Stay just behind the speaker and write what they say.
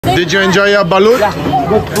Did you enjoy your balut?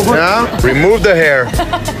 Yeah? Remove the hair.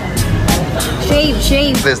 Shave.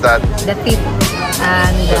 What is that? The feet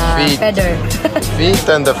and the feather. Feet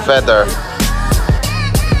and the feather. Of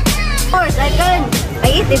course, I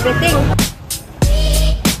eat everything.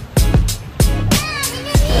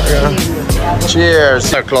 Yeah.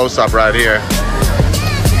 Cheers. A close up right here.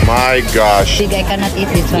 My gosh. Big, I cannot eat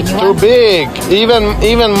this one. It's too big.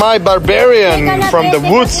 Even my barbarian from the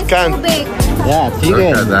woods can't. Yeah,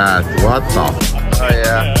 look at that. What the? Oh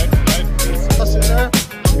yeah. What's in there?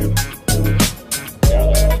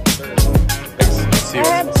 Let's see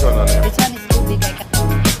what's going on there. This one is too big.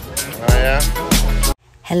 Oh yeah.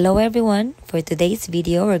 Hello everyone! For today's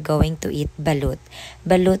video, we're going to eat balut.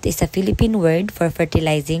 Balut is a Philippine word for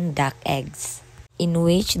fertilizing duck eggs, in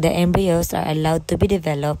which the embryos are allowed to be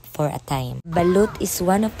developed for a time. Balut is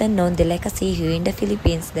one of the known delicacy here in the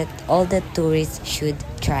Philippines that all the tourists should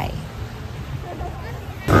try.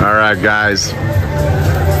 Alright guys,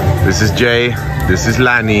 this is Jay, this is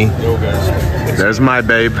Lani, there's my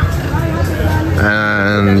babe,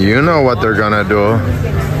 and you know what they're gonna do.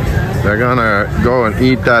 They're gonna go and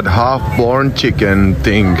eat that half-born chicken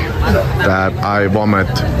thing that I vomit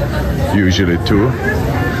usually too.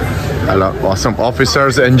 Some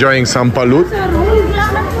officers enjoying some balut.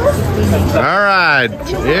 Alright,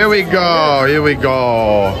 here we go.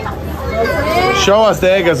 Show us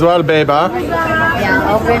the egg as well, babe, huh?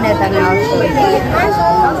 Yeah, open it and I'll show you.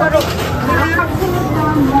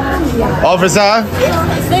 Officer,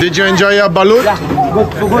 did you enjoy your balut?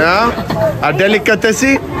 Yeah? A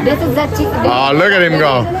delicacy? This is the chicken. Oh, look at him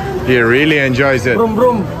go. He really enjoys it.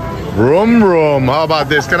 Vroom. How about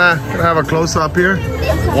this? Can I have a close up here?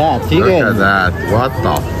 Yeah, chicken. Look at that. What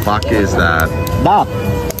the fuck is that? Duck.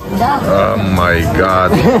 Oh my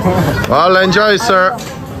god. Well, enjoy, sir.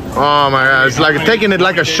 Oh my god, it's like taking it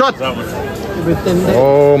like a shot.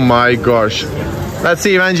 Oh my gosh. Let's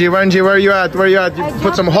see, Angie, where are you at? You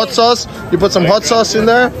put some hot sauce? You put some hot sauce in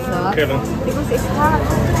there?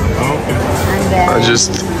 I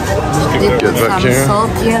just get back here.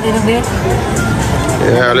 Salt here a little bit.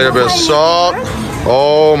 Yeah, a little bit of salt.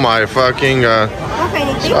 Oh my fucking god.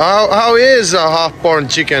 So how is a half-born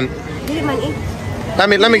chicken?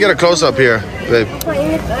 Let me get a close up here, babe.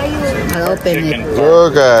 I'll open it.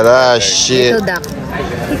 Look at that shit. Little duck.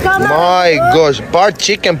 My gosh, part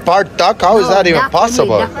chicken, part duck. How is that even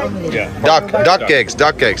possible? Duck eggs.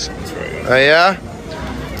 Yeah.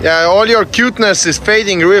 Yeah, all your cuteness is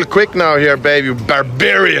fading real quick now here, babe. You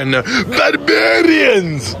barbarians!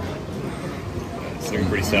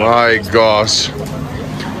 My gosh.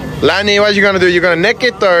 Lani, what you gonna do? You gonna neck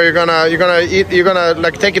it, or you gonna eat? You gonna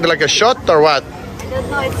like take it like a shot, or what? I don't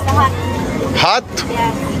know, it's hot. Hot?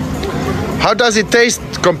 Yes. How does it taste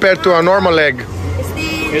compared to a normal egg?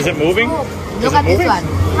 Is it moving? Look at this one.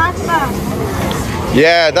 Hot.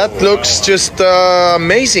 Yeah, that looks just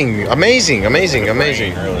amazing.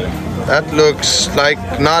 That looks like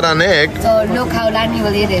not an egg. So look how Lani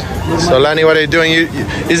will eat it. So Lani, what are you doing?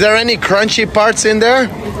 Is there any crunchy parts in there?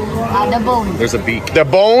 The bone. There's a beak. The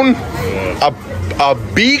bone? A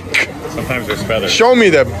beak? Sometimes there's feathers. Show me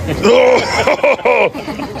them.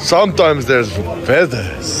 Sometimes there's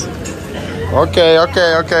feathers. Okay.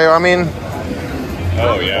 I mean.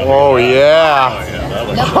 Oh yeah. Oh yeah.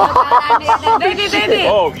 Baby.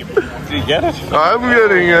 Oh, did you get it? I'm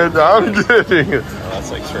getting it. Oh, that's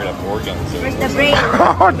like straight up organs. Where's the brain?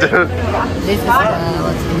 This is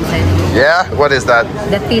what's inside. Yeah, what is that?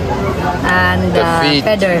 The feet and The feet.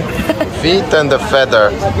 feather. Feet and the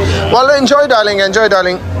feather. Well, enjoy, darling.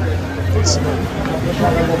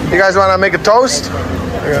 You guys want to make a toast?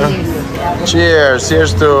 Yeah. Cheers.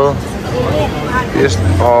 Here's to.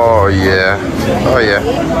 Oh yeah.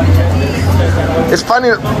 It's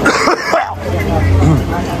funny.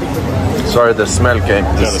 Sorry, the smell came.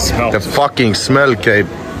 Yeah, the smell. The fucking smell came.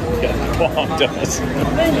 Yeah, Mom does.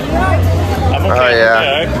 I'm okay. Oh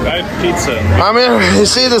yeah. I had pizza. I mean, you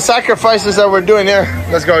see the sacrifices that we're doing here.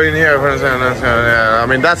 Let's go in here for a second. I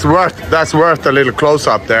mean, that's worth a little close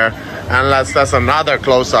up there, and that's another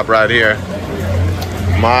close up right here.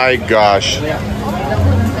 My gosh.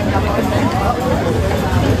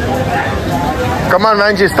 Come on,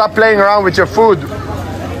 Angie, stop playing around with your food. I'm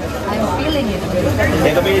feeling it.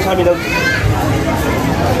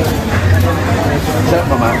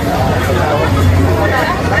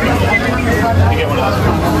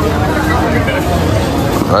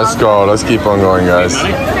 Let's go. Let's keep on going, guys.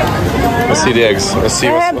 Let's see the eggs. Let's see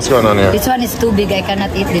what's going on here. This one is too big. I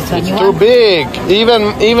cannot eat this one. It's too big.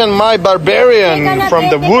 Even my barbarian from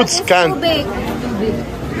the woods can't. Too big.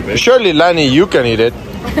 Surely, Lani, you can eat it.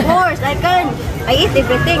 Of course, I can. I eat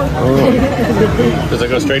everything. Does it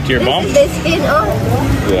go straight to your bum? The skin off.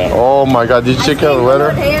 Yeah. Oh my god, did you check out the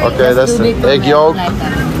weather? Okay, that's the egg yolk. I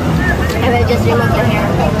will just remove the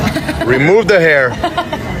hair. Remove the hair.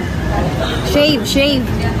 Shave, shave.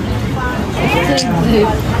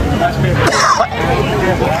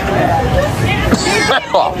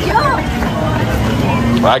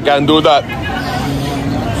 I can't do that.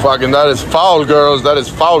 Fucking, that is foul, girls. That is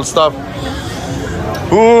foul stuff.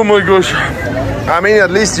 Oh my gosh. I mean,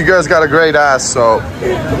 at least you guys got a great ass, so.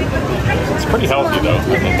 It's pretty healthy though. I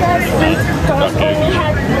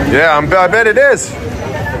think. Yeah, I bet it is.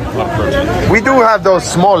 We do have those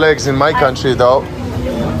small legs in my country, though.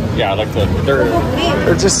 Yeah, like they're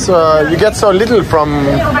They're just, you get so little from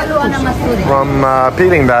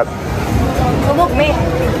peeling that.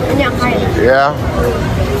 Yeah.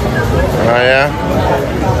 Oh, yeah.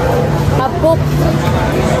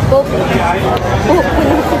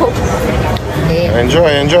 Enjoy,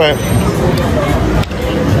 enjoy.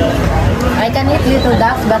 I can eat little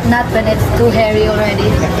ducks, but not when it's too hairy already.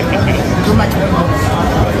 Too much.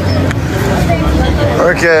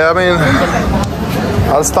 Okay, I mean,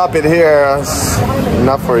 I'll stop it here. It's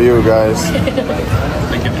enough for you guys.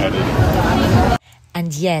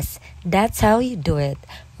 And yes, that's how you do it.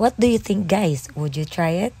 What do you think, guys? Would you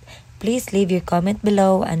try it? Please leave your comment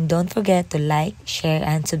below and don't forget to like, share,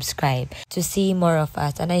 and subscribe to see more of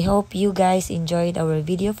us. And I hope you guys enjoyed our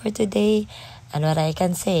video for today. And what I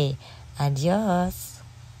can say, adios!